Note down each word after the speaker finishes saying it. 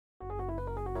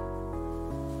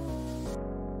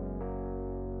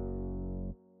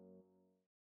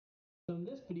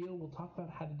video, we'll talk about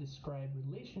how to describe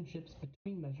relationships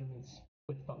between measurements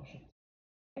with functions.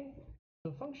 Okay?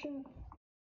 So a function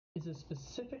is a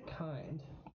specific kind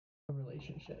of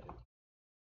relationship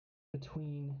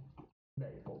between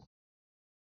variables.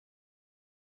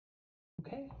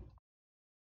 Okay?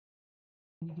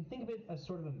 And you can think of it as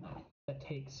sort of a map that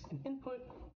takes an input,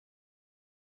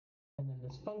 and then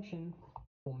this function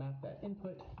will map that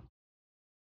input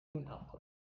to an output.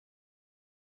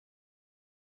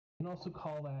 You can also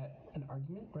call that an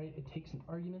argument, right? It takes an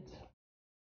argument,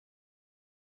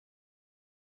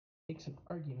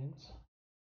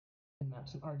 and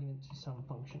maps an argument to some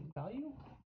function value.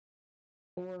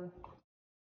 Or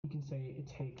you can say it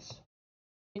takes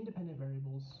independent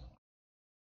variables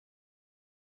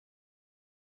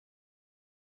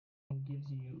and gives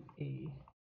you a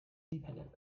dependent,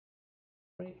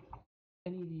 right?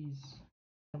 Any of these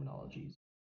terminologies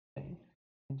in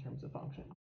terms of function.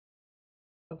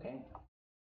 Okay?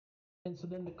 And so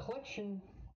then the collection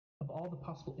of all the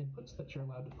possible inputs that you're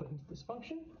allowed to put into this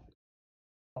function,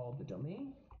 called the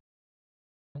domain,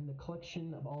 and the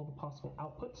collection of all the possible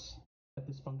outputs that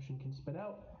this function can spit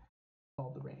out,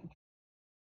 called the range.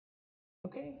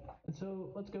 Okay, and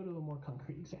so let's go to a more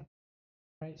concrete example.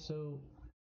 Right, so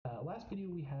last video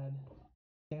we had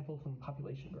a sample from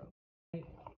population growth. Right,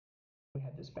 we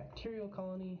had this bacterial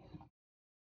colony,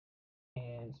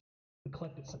 and we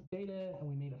collected some data, and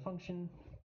we made a function.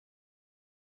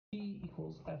 T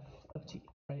equals f of t.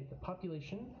 Right, the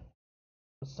population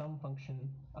was some function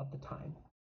of the time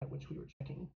at which we were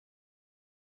checking.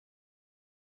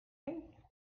 Okay,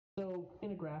 so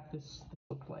in a graph, this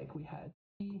looked like we had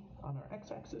t on our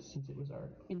x-axis, since it was our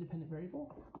independent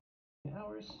variable in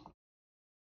hours,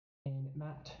 and it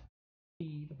mapped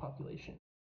t, the population,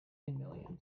 in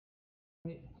millions.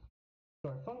 Right? So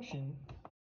our function,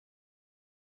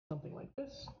 something like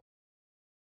this,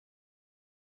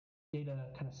 data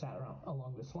kind of sat around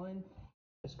along this line,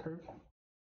 this curve.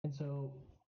 And so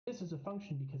this is a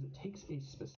function because it takes a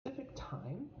specific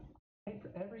time, right,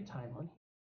 for every time on,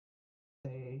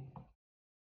 say,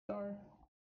 star,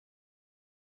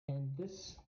 and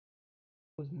this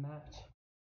was mapped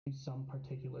to some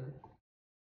particular.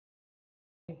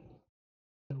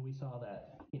 So we saw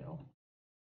that,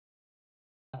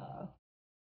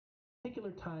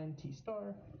 particular time t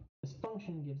star, this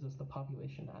function gives us the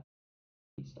population at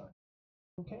t star.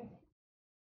 Okay?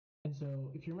 And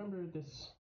so if you remember,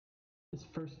 this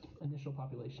first initial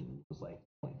population was like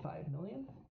 0.5 million.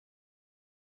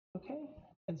 Okay?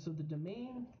 And so the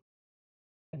domain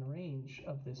and range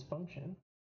of this function,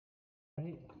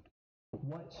 right?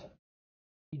 What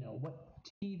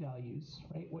t values,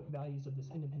 right? What values of this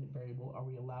independent variable are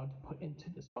we allowed to put into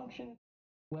this function?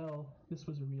 Well, this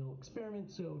was a real experiment,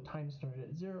 so time started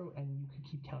at 0, and you could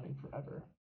keep counting forever,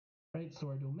 right? So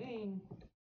our domain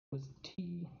was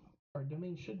t, our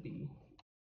domain should be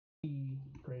t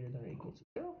greater than or equal to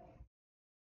 0.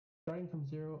 Starting from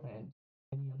 0 and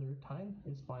any other time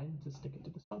is fine to stick it to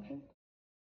this function.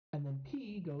 And then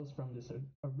p goes from this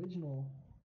original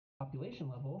population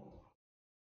level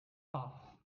off.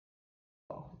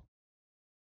 Well,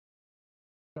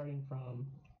 starting from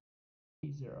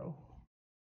t0.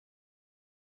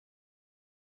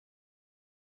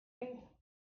 Okay,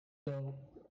 so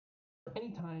for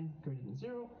any time greater than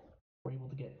 0, we're able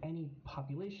to get any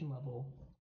population level,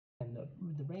 and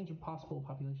the range of possible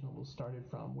population levels started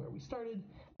from where we started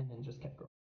and then just kept growing.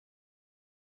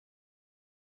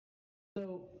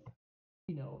 So,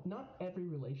 not every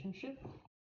relationship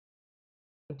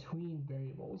between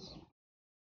variables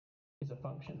is a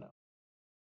function, though.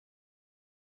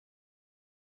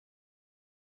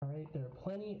 All right, there are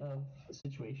plenty of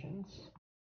situations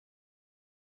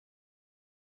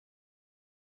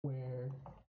where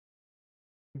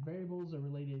your variables are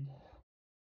related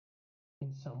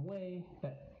in some way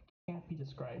that can't be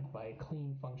described by a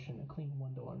clean function, a clean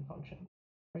one-to-one function,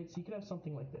 right? So you could have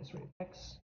something like this, right?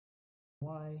 X,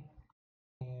 Y,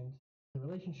 and the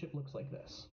relationship looks like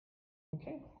this,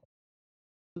 okay?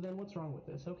 So then what's wrong with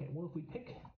this? Okay, well, if we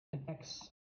pick an X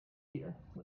here,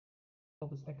 let's call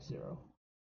this X0,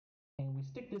 and we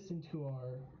stick this into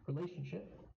our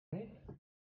relationship, right?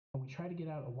 And we try to get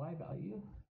out a Y value,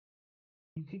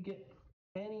 you could get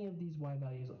any of these Y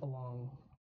values along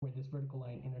where this vertical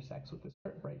line intersects with this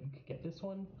curve, right? You could get this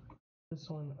one,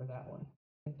 or that one.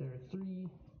 Right? There are 3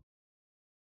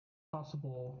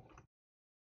 possible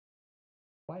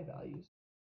Y values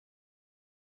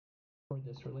for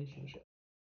this relationship.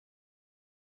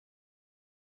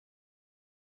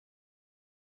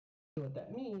 So what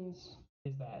that means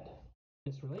is that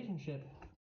this relationship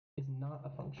is not a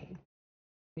function.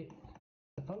 The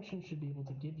function should be able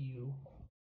to give you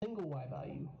single y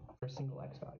value for a single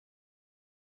x value.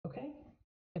 Okay?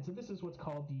 And so this is what's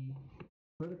called the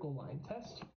vertical line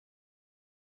test,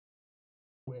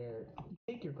 where you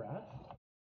take your graph,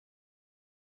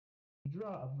 you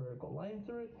draw a vertical line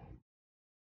through it,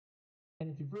 and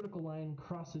if your vertical line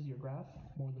crosses your graph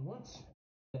more than once,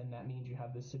 then that means you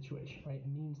have this situation, right? It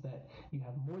means that you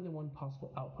have more than one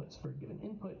possible outputs for a given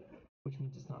input, which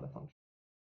means it's not a function.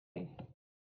 Okay?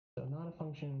 So not a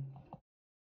function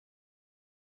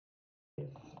if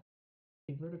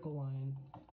a vertical line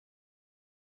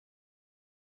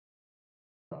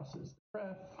crosses the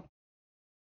graph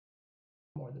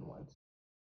more than once.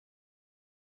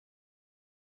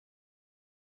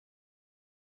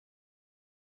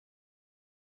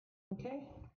 Okay?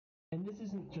 And this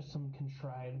isn't just some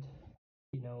contrived,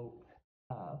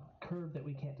 curve that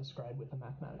we can't describe with a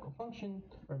mathematical function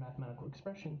or a mathematical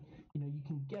expression. You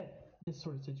can get this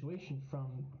sort of situation from,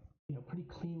 pretty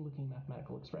clean looking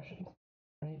mathematical expressions,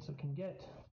 right? So it can get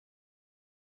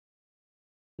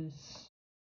these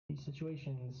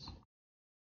situations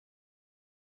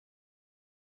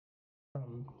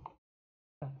from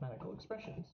mathematical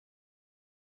expressions,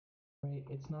 right?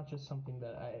 It's not just something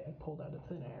that I pulled out of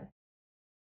thin air,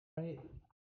 right?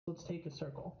 Let's take a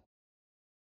circle.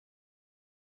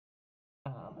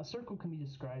 A circle can be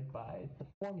described by the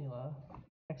formula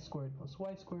x squared plus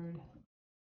y squared,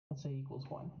 let's say equals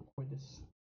 1, or this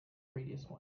radius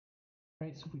 1,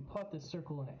 right? So if we plot this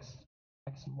circle in x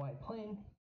and y plane,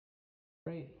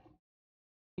 right?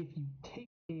 If you take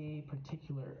a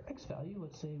particular x value,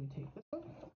 let's say we take this one,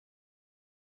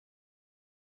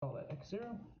 call that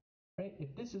x0, right?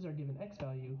 If this is our given x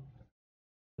value,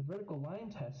 the vertical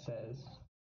line test says,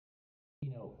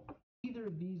 either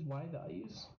of these y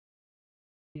values,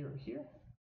 here or here,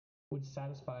 would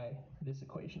satisfy this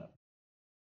equation up,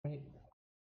 right?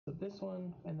 So this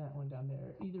one and that one down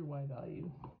there, either y value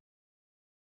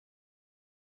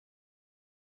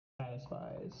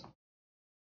satisfies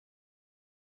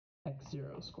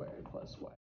x0 squared plus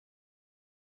y.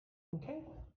 Okay?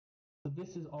 So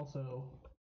this is also,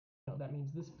 that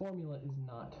means this formula is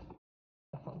not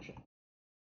a function,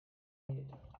 right?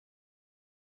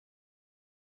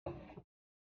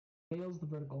 Fails the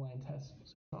vertical line test, so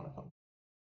it's not a function.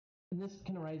 And this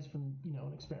can arise from,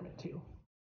 an experiment too.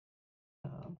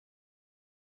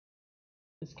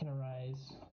 This can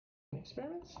arise in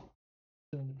experiments.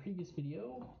 So in the previous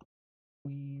video,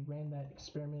 we ran that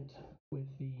experiment with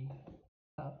the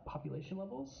population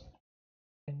levels,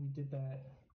 and we did that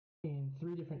in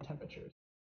 3 different temperatures.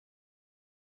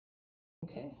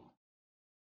 Okay,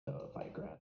 so if I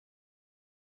graph,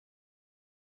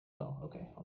 okay,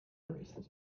 I'll erase this.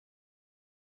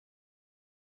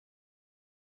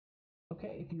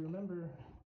 Okay, if you remember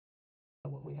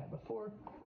what we had before,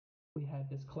 we had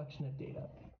this collection of data,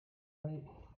 right?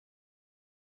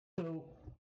 So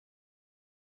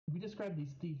we described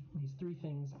these 3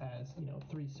 things as,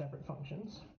 3 separate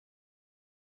functions.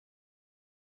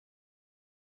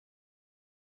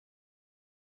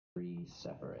 Three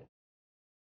separate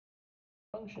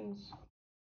functions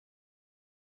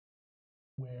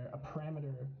where a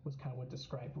parameter was kind of what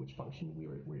described which function we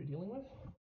were dealing with.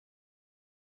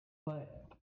 But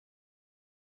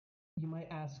you might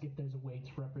ask if there's a way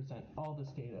to represent all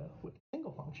this data with a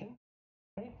single function,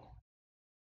 right?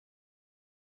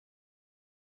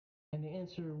 And the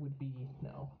answer would be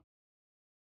no.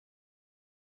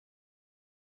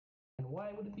 And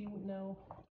why would it be no?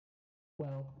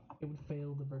 Well, it would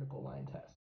fail the vertical line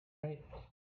test, right?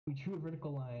 We drew a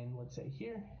vertical line, let's say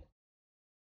here,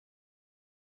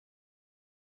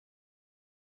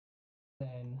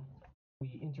 then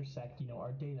we intersect,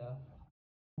 our data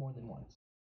more than once.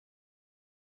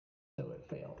 So it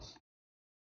fails.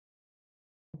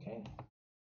 Okay?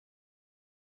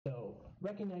 So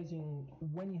recognizing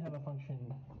when you have a function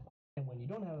and when you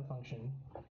don't have a function,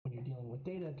 when you're dealing with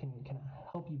data, can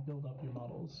help you build up your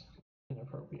models